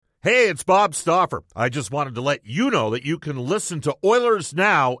Hey, it's Bob Stauffer. I just wanted to let you know that you can listen to Oilers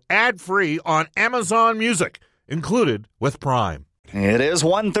Now ad-free on Amazon Music, included with Prime. It is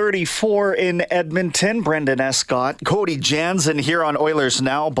 1:34 in Edmonton. Brendan Escott, Cody Jansen here on Oilers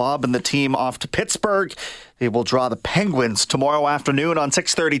Now. Bob and the team off to Pittsburgh. They will draw the Penguins tomorrow afternoon on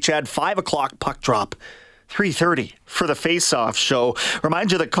 6:30. Chad, 5 o'clock puck drop. 3:30 for the face-off show.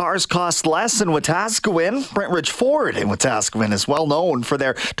 Remind you that cars cost less in Wetaskiwin. Brentridge Ford in Wetaskiwin is well known for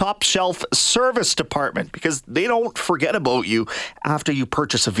their top-shelf service department because they don't forget about you after you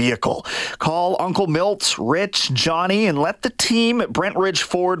purchase a vehicle. Call Uncle Milt, Rich, Johnny, and let the team at Brentridge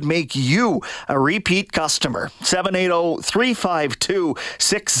Ford make you a repeat customer.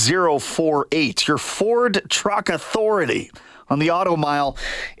 780-352-6048. Your Ford Truck Authority on the Auto Mile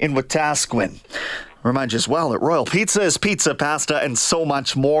in Wetaskiwin. Remind you as well that Royal Pizza is pizza, pasta, and so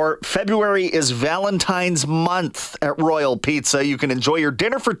much more. February is Valentine's month at Royal Pizza. You can enjoy your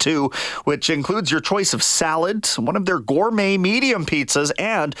dinner for two, which includes your choice of salad, one of their gourmet medium pizzas,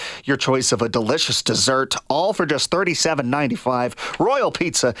 and your choice of a delicious dessert, all for just $37.95. Royal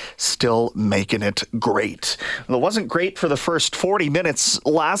Pizza still making it great. Well, it wasn't great for the first 40 minutes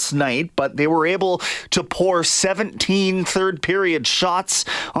last night, but they were able to pour 17 third-period shots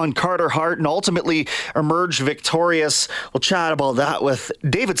on Carter Hart and ultimately emerge victorious. We'll chat about that with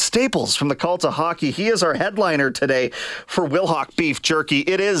David Staples from the Cult of Hockey. He is our headliner today for Wilhauk Beef Jerky.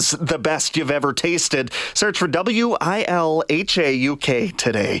 It is the best you've ever tasted. Search for WILHAUK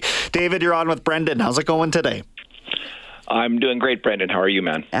today. David, you're on with Brendan. How's it going today? I'm doing great, Brendan. How are you,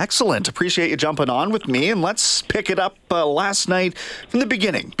 man? Excellent. Appreciate you jumping on with me. And let's pick it up last night from the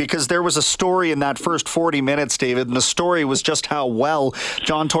beginning, because there was a story in that first 40 minutes, David, and the story was just how well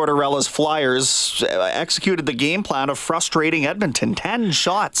John Tortorella's Flyers executed the game plan of frustrating Edmonton. 10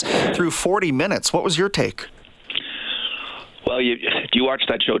 shots through 40 minutes. What was your take? Well, do you watch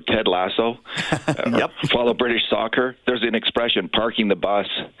that show, Ted Lasso? Yep. Follow British soccer? There's an expression, parking the bus,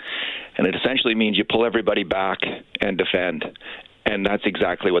 and it essentially means you pull everybody back and defend. And that's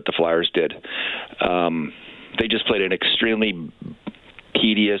exactly what the Flyers did. They just played an extremely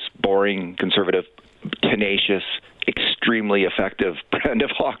tedious, boring, conservative, tenacious, extremely effective brand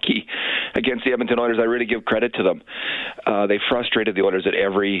of hockey against the Edmonton Oilers. I really give credit to them. They frustrated the Oilers at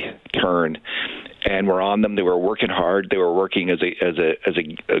every turn and were on them. They were working hard. They were working as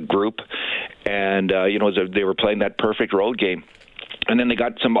a group, and they were playing that perfect road game. And then they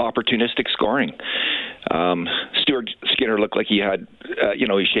got some opportunistic scoring. Stuart Skinner looked like he had,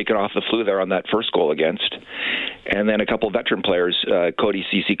 he's shaking off the flu there on that first goal against. And then a couple of veteran players, Cody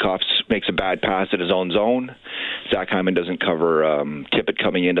C.C. Koffs makes a bad pass at his own zone. Zach Hyman doesn't cover Tippett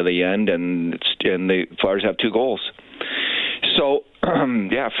coming into the end, and the Flyers have 2 goals. So,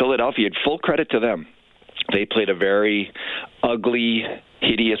 Philadelphia, full credit to them. They played a very ugly,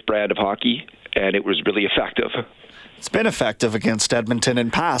 hideous brand of hockey, and it was really effective. It's been effective against Edmonton in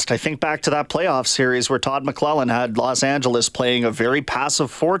past. I think back to that playoff series where Todd McClellan had Los Angeles playing a very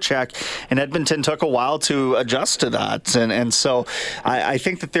passive forecheck, and Edmonton took a while to adjust to that. And so I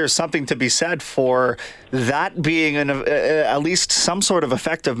think that there's something to be said for that being at least some sort of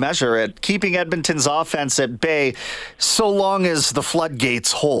effective measure at keeping Edmonton's offense at bay so long as the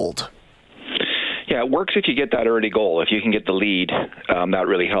floodgates hold. Yeah, it works if you get that early goal. If you can get the lead, that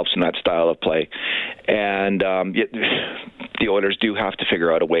really helps in that style of play. And the Oilers do have to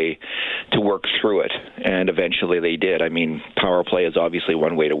figure out a way to work through it, and eventually they did. I mean, power play is obviously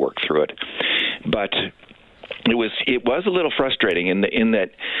one way to work through it, but it was a little frustrating in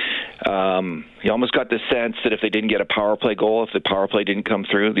that you almost got the sense that if they didn't get a power play goal, if the power play didn't come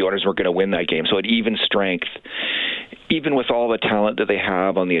through, the Oilers weren't going to win that game. So at even strength, even with all the talent that they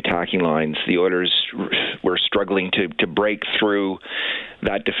have on the attacking lines, the Oilers were struggling to break through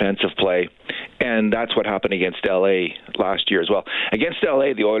that defensive play. And that's what happened against L.A. last year as well. Against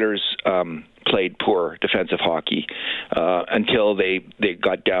L.A., the Oilers played poor defensive hockey until they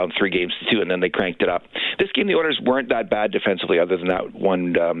got down 3-2, and then they cranked it up. This game, the Oilers weren't that bad defensively other than that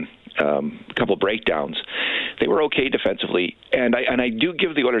one couple breakdowns. They were okay defensively, and I do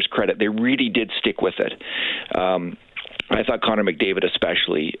give the Oilers credit. They really did stick with it. I thought Connor McDavid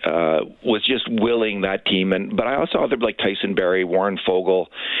especially was just willing that team, but I also thought like Tyson Barrie, Warren Fogle,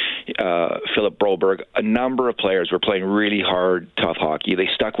 Philip Broberg, a number of players were playing really hard, tough hockey. They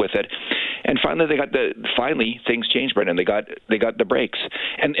stuck with it, and finally things changed, Brendan. They got the breaks,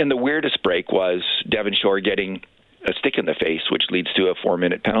 and the weirdest break was Devon Shore getting a stick in the face, which leads to a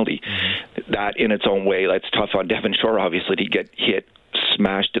 4-minute penalty. Mm-hmm. That in its own way, that's tough on Devon Shore, obviously, to get hit,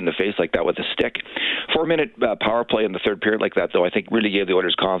 smashed in the face like that with a stick. 4-minute power play in the third period like that, though, I think really gave the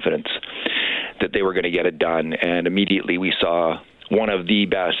Oilers confidence that they were going to get it done. And immediately we saw one of the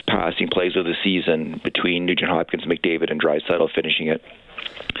best passing plays of the season between Nugent-Hopkins, McDavid, and Draisaitl finishing it.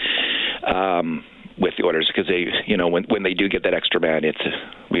 With the Oilers, because they, when they do get that extra man,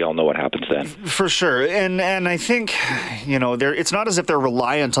 we all know what happens then. For sure, and I think, it's not as if they're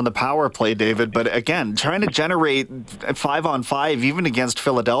reliant on the power play, David. But again, trying to generate 5-on-5, even against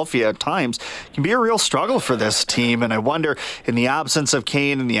Philadelphia at times, can be a real struggle for this team. And I wonder, in the absence of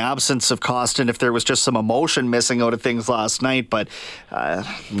Kane, in the absence of Kostin, if there was just some emotion missing out of things last night. But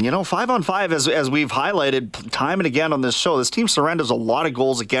 5-on-5, as we've highlighted time and again on this show, this team surrenders a lot of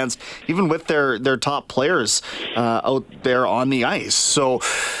goals against, even with their top players out there on the ice. So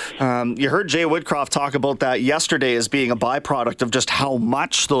you heard Jay Woodcroft talk about that yesterday as being a byproduct of just how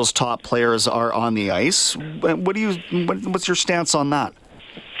much those top players are on the ice. What's your stance on that?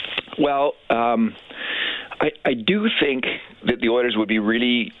 Well, I do think that the Oilers would be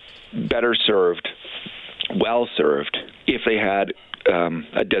really well served, if they had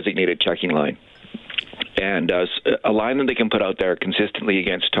a designated checking line. And a line that they can put out there consistently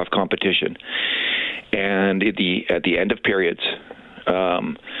against tough competition. And at the end of periods,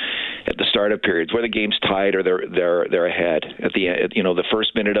 at the start of periods, where the game's tied or they're ahead, at the end, the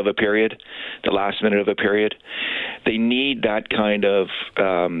first minute of a period, the last minute of a period, they need that kind of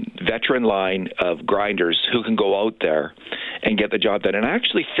veteran line of grinders who can go out there and get the job done. And I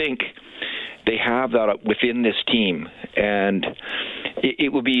actually think they have that within this team, and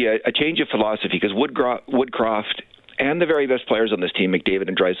it will be a change of philosophy, because Woodcroft and the very best players on this team, McDavid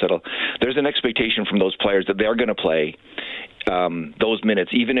and Draisaitl, there's an expectation from those players that they're going to play those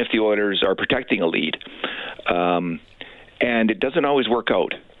minutes, even if the Oilers are protecting a lead. And it doesn't always work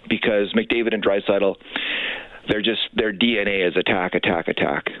out, because McDavid and Draisaitl, their DNA is attack,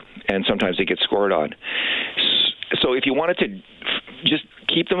 and sometimes they get scored on. So if you wanted to just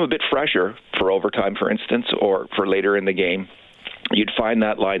keep them a bit fresher for overtime, for instance, or for later in the game, you'd find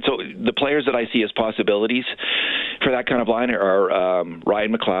that line. So the players that I see as possibilities for that kind of line are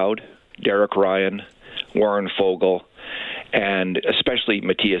Ryan McLeod, Derek Ryan, Warren Foegele, and especially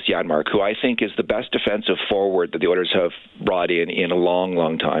Matthias Janmark, who I think is the best defensive forward that the Oilers have brought in a long,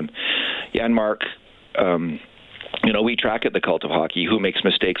 long time. Janmark, we track at the Cult of Hockey who makes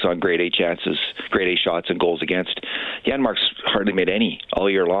mistakes on grade A chances, grade A shots, and goals against. Janmark's hardly made any all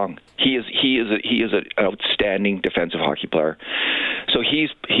year long. He is an outstanding defensive hockey player. So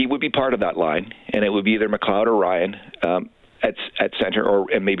he would be part of that line, and it would be either McLeod or Ryan at center,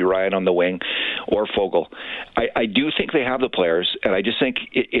 and maybe Ryan on the wing, or Foegele. I do think they have the players, and I just think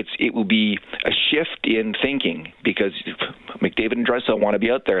it will be a shift in thinking, because McDavid and Draisaitl want to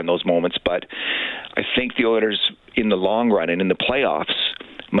be out there in those moments, but I think the Oilers in the long run and in the playoffs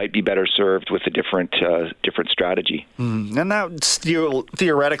might be better served with a different strategy. And that still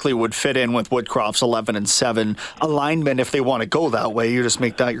theoretically would fit in with Woodcroft's 11-7 alignment if they want to go that way. You just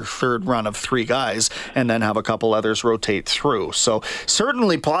make that your third run of three guys and then have a couple others rotate through. So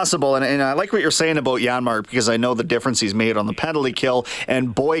certainly possible. And I like what you're saying about Janmark, because I know the difference he's made on the penalty kill.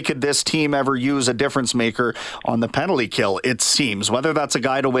 And boy, could this team ever use a difference maker on the penalty kill, it seems. Whether that's a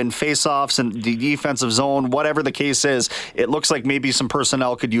guy to win faceoffs in the defensive zone, whatever the case is, it looks like maybe some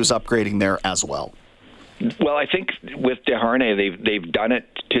personnel could use upgrading there as well. Well, I think with Desharnais, they've done it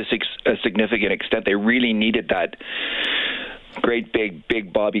to a significant extent. They really needed that great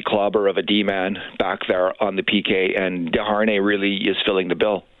big Bobby Clobber of a D-man back there on the PK, and Desharnais really is filling the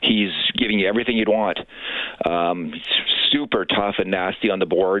bill. He's giving you everything you'd want. Super tough and nasty on the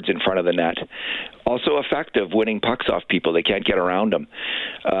boards in front of the net. Also effective winning pucks off people. They can't get around him.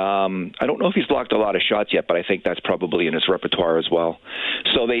 I don't know if he's blocked a lot of shots yet, but I think that's probably in his repertoire as well.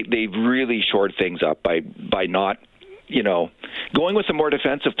 So they've really shored things up by not going with a more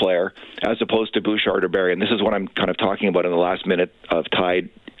defensive player as opposed to Bouchard or Barrie. And this is what I'm kind of talking about in the last minute of tied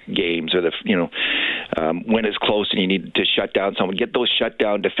games, or when it's close and you need to shut down someone. Get those shut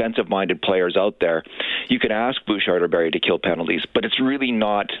down defensive-minded players out there. You can ask Bouchard or Barrie to kill penalties, but it's really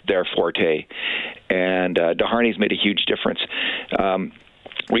not their forte. And Desharnais made a huge difference.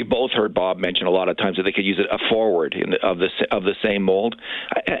 We both heard Bob mention a lot of times that they could use a forward of the same mold,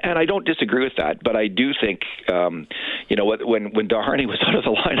 and I don't disagree with that. But I do think, when Desharnais was out of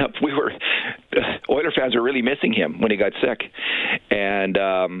the lineup, Oiler fans were really missing him when he got sick, and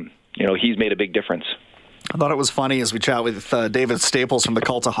he's made a big difference. I thought it was funny as we chat with David Staples from the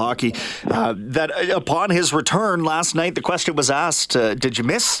Cult of Hockey that upon his return last night, the question was asked, "Did you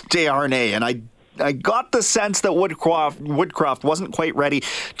miss Desharnais?" And I got the sense that Woodcroft wasn't quite ready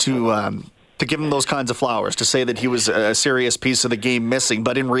to to give him those kinds of flowers, to say that he was a serious piece of the game missing.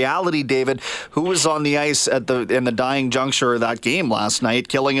 But in reality, David, who was on the ice in the dying juncture of that game last night,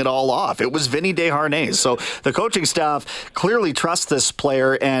 killing it all off? It was Vinny Desharnais. So the coaching staff clearly trusts this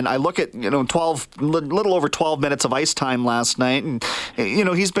player, and I look at little over 12 minutes of ice time last night, and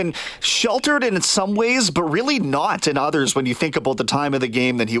he's been sheltered in some ways, but really not in others when you think about the time of the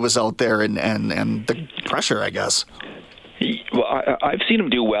game that he was out there and the pressure, I guess. Well, I've seen him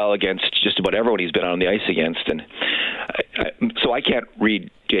do well against just about everyone he's been on the ice against, and so I can't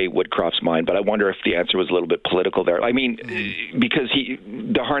read Jay Woodcroft's mind, but I wonder if the answer was a little bit political there. I mean, because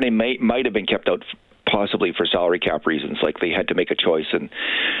Desharnais might have been kept out possibly for salary cap reasons, like they had to make a choice, and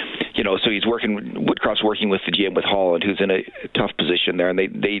so Woodcroft's working with the GM with Holland, who's in a tough position there, and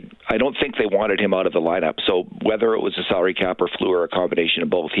I don't think they wanted him out of the lineup. So whether it was a salary cap or flu or a combination of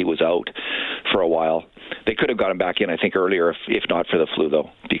both, he was out for a while. They could have got him back in, I think, earlier, if not for the flu, though,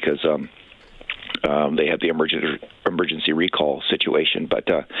 because they had the emergency recall situation. But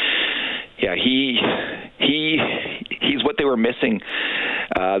he's what they were missing.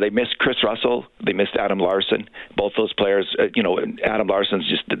 They missed Chris Russell. They missed Adam Larsson. Both those players, Adam Larsson's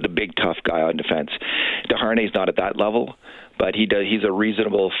just the big tough guy on defense. Desharnais not at that level, but he's a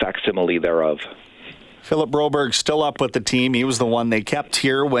reasonable facsimile thereof. Philip Broberg still up with the team. He was the one they kept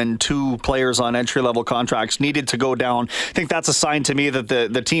here when two players on entry-level contracts needed to go down. I think that's a sign to me that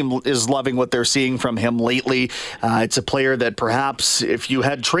the team is loving what they're seeing from him lately. It's a player that perhaps if you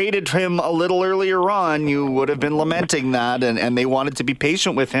had traded him a little earlier on, you would have been lamenting that, and they wanted to be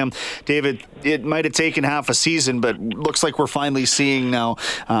patient with him. David, it might have taken half a season, but looks like we're finally seeing now,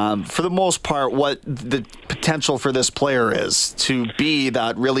 for the most part, what the potential for this player is to be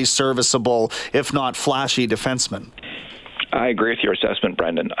that really serviceable, if not flashy defenseman. I agree with your assessment,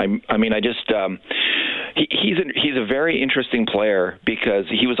 Brendan. He's a very interesting player because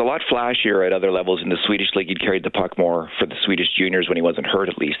he was a lot flashier at other levels in the Swedish league. He carried the puck more for the Swedish juniors when he wasn't hurt.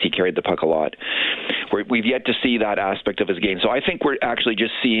 At least he carried the puck a lot. We've yet to see that aspect of his game. So I think we're actually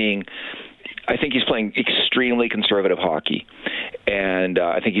just seeing. I think he's playing extremely conservative hockey, and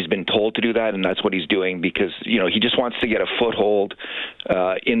I think he's been told to do that, and that's what he's doing because he just wants to get a foothold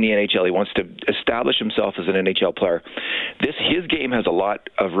in the NHL. He wants to establish himself as an NHL player. His game has a lot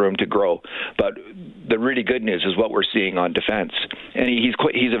of room to grow, but the really good news is what we're seeing on defense, and he's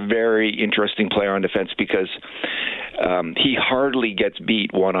a very interesting player on defense because he hardly gets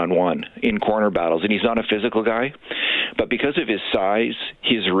beat one-on-one in corner battles, and he's not a physical guy, but because of his size,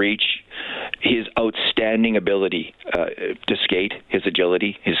 his reach, his outstanding ability to skate, his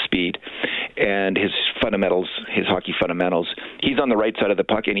agility, his speed, and his fundamentals, his hockey fundamentals. He's on the right side of the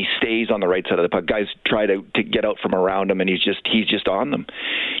puck, and he stays on the right side of the puck. Guys try to get out from around him, and he's just on them.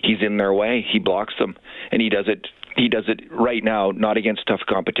 He's in their way. He blocks them, and he does it. He does it right now, not against tough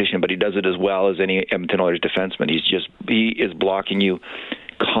competition, but he does it as well as any Edmonton Oilers defenseman. He is blocking you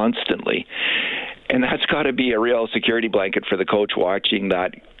constantly. And that's got to be a real security blanket for the coach watching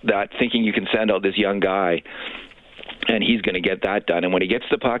that thinking you can send out this young guy and he's going to get that done. And when he gets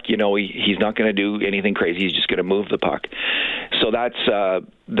the puck, he's not going to do anything crazy. He's just going to move the puck. So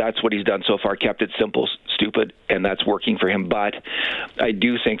that's what he's done so far, kept it simple, stupid, and that's working for him. But I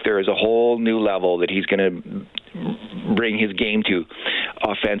do think there is a whole new level that he's going to bring his game to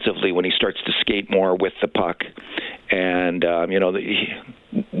offensively when he starts to skate more with the puck. And,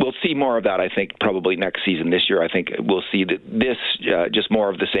 we'll see more of that, I think, probably next season. This year, I think we'll see just more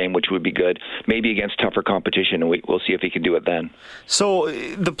of the same, which would be good. Maybe against tougher competition, and we'll see if he can do it then. So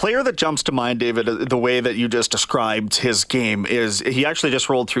the player that jumps to mind, David, the way that you just described his game is he actually just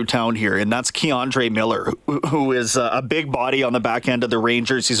rolled through town here, and that's K'Andre Miller, who is a big body on the back end of the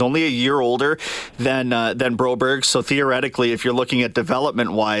Rangers. He's only a year older than Broberg, so theoretically, if you're looking at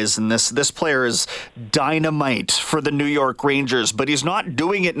development-wise, and this player is dynamite for the New York Rangers, but he's not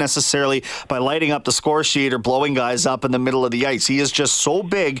doing it necessarily by lighting up the score sheet or blowing guys up in the middle of the ice. He is just so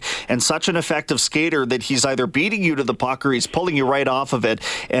big and such an effective skater that he's either beating you to the puck or he's pulling you right off of it.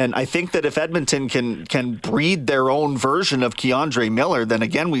 And I think that if Edmonton can breed their own version of K'Andre Miller, then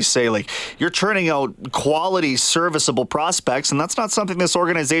again we say, you're churning out quality, serviceable prospects, and that's not something this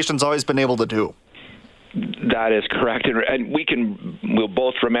organization's always been able to do. That is correct, and we'll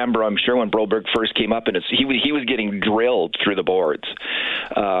both remember, I'm sure, when Broberg first came up, and he was getting drilled through the boards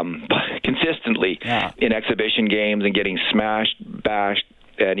consistently in exhibition games and getting smashed, bashed,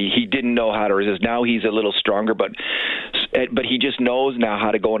 and he didn't know how to resist. Now he's a little stronger, but he just knows now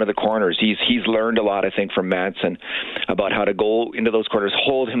how to go into the corners. He's learned a lot, I think, from Manson about how to go into those corners,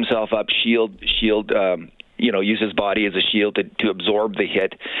 hold himself up, shield use his body as a shield to absorb the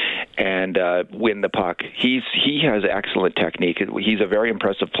hit and win the puck. He has excellent technique. He's a very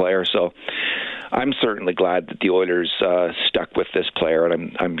impressive player. So I'm certainly glad that the Oilers stuck with this player,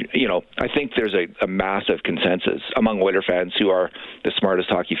 and I think there's a massive consensus among Oiler fans, who are the smartest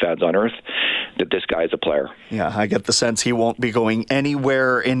hockey fans on earth, that this guy is a player. Yeah, I get the sense he won't be going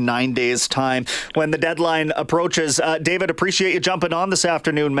anywhere in 9 days' time when the deadline approaches. David, appreciate you jumping on this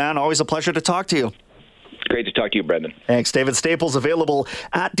afternoon, man. Always a pleasure to talk to you. Great to talk to you, Brendan. Thanks. David Staples, available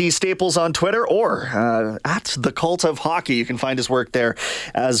at dstaples on Twitter or at the Cult of Hockey. You can find his work there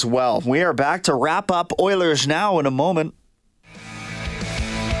as well. We are back to wrap up Oilers Now in a moment.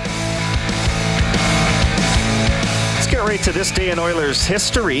 Let's get right to this day in Oilers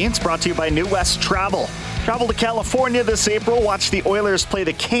history. It's brought to you by New West Travel. Travel to California this April. Watch the Oilers play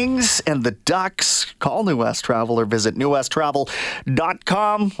the Kings and the Ducks. Call New West Travel or visit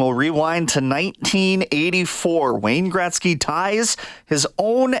newwesttravel.com. We'll rewind to 1984. Wayne Gretzky ties his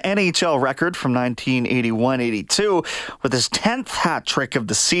own NHL record from 1981-82 with his 10th hat trick of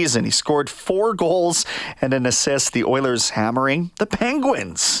the season. He scored 4 goals and an assist. The Oilers hammering the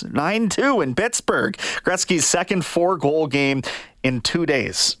Penguins 9-2 in Pittsburgh. Gretzky's second 4-goal game in 2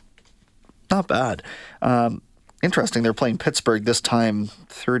 days. Not bad. Interesting, they're playing Pittsburgh this time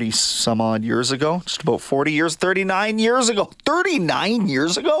 30-some-odd years ago. Just about 40 years, 39 years ago. 39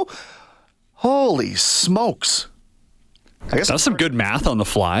 years ago? Holy smokes. I guess that's some good math on the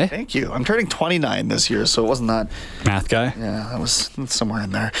fly. Thank you. I'm turning 29 this year, so it wasn't that. Math guy? Yeah, that was somewhere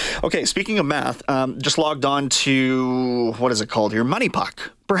in there. Okay, speaking of math, just logged on to, what is it called here? Money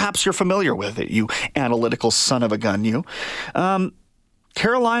Puck. Perhaps you're familiar with it, you analytical son of a gun, you.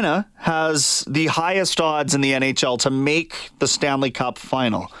 Carolina has the highest odds in the NHL to make the Stanley Cup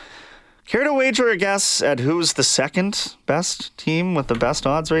final. Care to wager a guess at who's the second best team with the best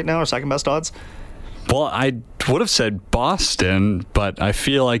odds right now, or second best odds? Well, I would have said Boston, but I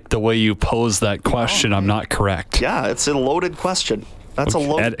feel like the way you pose that question, I'm not correct. Yeah, it's a loaded question. That's a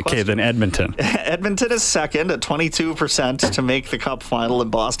loaded question. Okay, then Edmonton. Edmonton is second at 22% to make the Cup final, and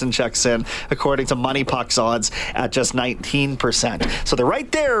Boston checks in, according to Money Puck's odds, at just 19%. So they're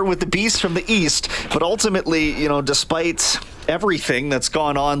right there with the Beast from the East, but ultimately, despite everything that's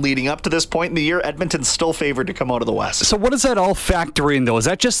gone on leading up to this point in the year, Edmonton's still favored to come out of the West. So what does that all factor in, though? Is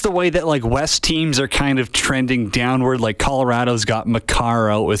that just the way that, West teams are kind of trending downward? Like, Colorado's got Makar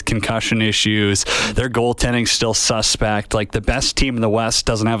out with concussion issues. Their goaltending's still suspect. Like, the best team in the West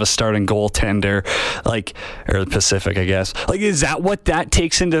doesn't have a starting goaltender, or the Pacific, I guess. Is that what that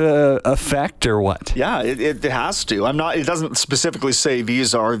takes into effect, or what? Yeah, it has to. It doesn't specifically say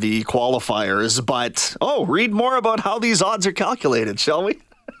these are the qualifiers, but, read more about how these odds are calculated, shall we?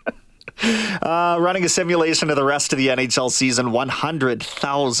 Running a simulation of the rest of the NHL season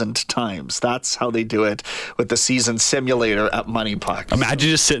 100,000 times. That's how they do it with the season simulator at Money Puck. Imagine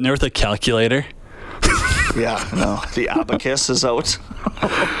just sitting there with a calculator. Yeah, no, the abacus is out.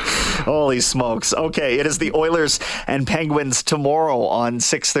 Holy smokes. Okay, it is the Oilers and Penguins tomorrow on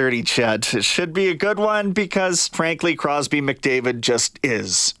 6:30, Ched. It should be a good one because, frankly, Crosby McDavid just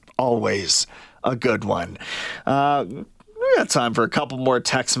is always a good one. We got time for a couple more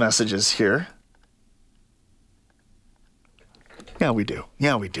text messages here. Yeah, we do.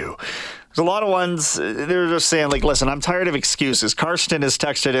 There's a lot of ones, they're just saying, listen, I'm tired of excuses. Karsten has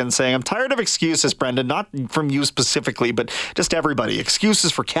texted in saying, I'm tired of excuses, Brendan, not from you specifically, but just everybody.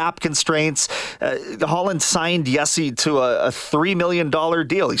 Excuses for cap constraints. Holland signed Yessi to a $3 million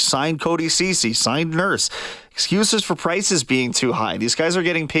deal. He signed Cody Ceci, signed Nurse. Excuses for prices being too high. These guys are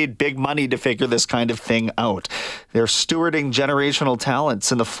getting paid big money to figure this kind of thing out. They're stewarding generational talents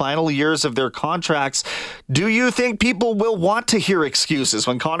in the final years of their contracts. Do you think people will want to hear excuses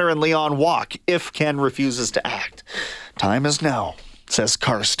when Connor and Leon walk if Ken refuses to act? Time is now, says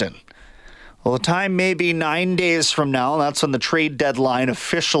Karsten. Well, the time may be 9 days from now. That's when the trade deadline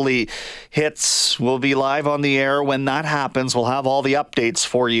officially hits. We'll be live on the air when that happens. We'll have all the updates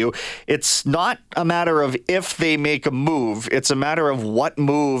for you. It's not a matter of if they make a move. It's a matter of what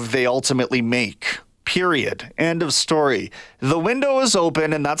move they ultimately make. Period. End of story. The window is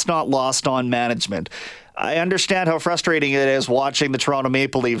open, and that's not lost on management. I understand how frustrating it is watching the Toronto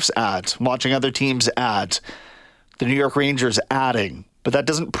Maple Leafs add, watching other teams add, the New York Rangers adding. But that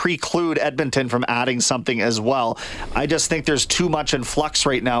doesn't preclude Edmonton from adding something as well. I just think there's too much in flux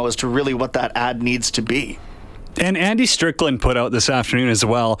right now as to really what that ad needs to be. And Andy Strickland put out this afternoon as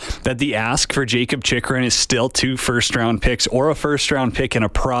well that the ask for Jacob Chychrun is still 2 first-round picks or a first-round pick and a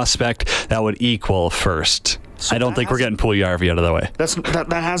prospect that would equal first. I don't think we're getting Puljujarvi out of the way.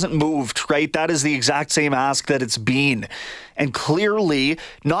 That hasn't moved, right? That is the exact same ask that it's been. And clearly,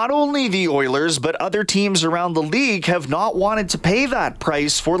 not only the Oilers, but other teams around the league have not wanted to pay that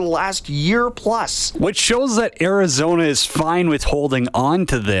price for the last year plus. Which shows that Arizona is fine with holding on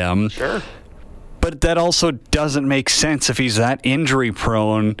to them. Sure. But that also doesn't make sense. If he's that injury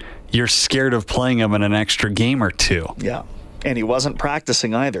prone, you're scared of playing him in an extra game or two. Yeah. And he wasn't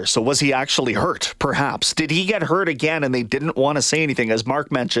practicing either. So was he actually hurt? Perhaps. Did he get hurt again and they didn't want to say anything, as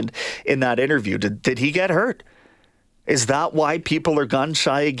Mark mentioned in that interview? Did he get hurt? Is that why people are gun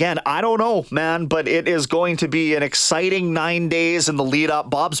shy again? I don't know, man, but it is going to be an exciting 9 days in the lead up.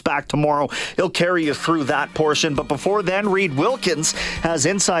 Bob's back tomorrow. He'll carry you through that portion. But before then, Reed Wilkins has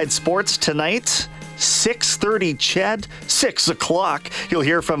Inside Sports tonight. 6:30 Ched, 6 o'clock. You'll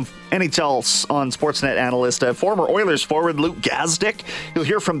hear from NHL on Sportsnet analyst, former Oilers forward Luke Gazdic. You'll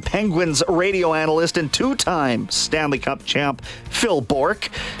hear from Penguins radio analyst and two-time Stanley Cup champ Phil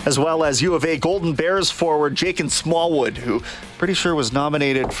Bourque, as well as U of A Golden Bears forward Jacob Smallwood, who pretty sure was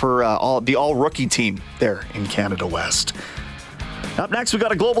nominated for the all-rookie team there in Canada West. Up next, we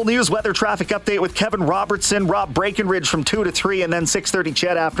got a global news weather traffic update with Kevin Robertson, Rob Breckenridge from 2 to 3, and then 6:30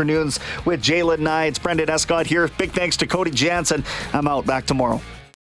 Ched afternoons with Jalen Nye. It's Brendan Escott here. Big thanks to Cody Jansen. I'm out. Back tomorrow.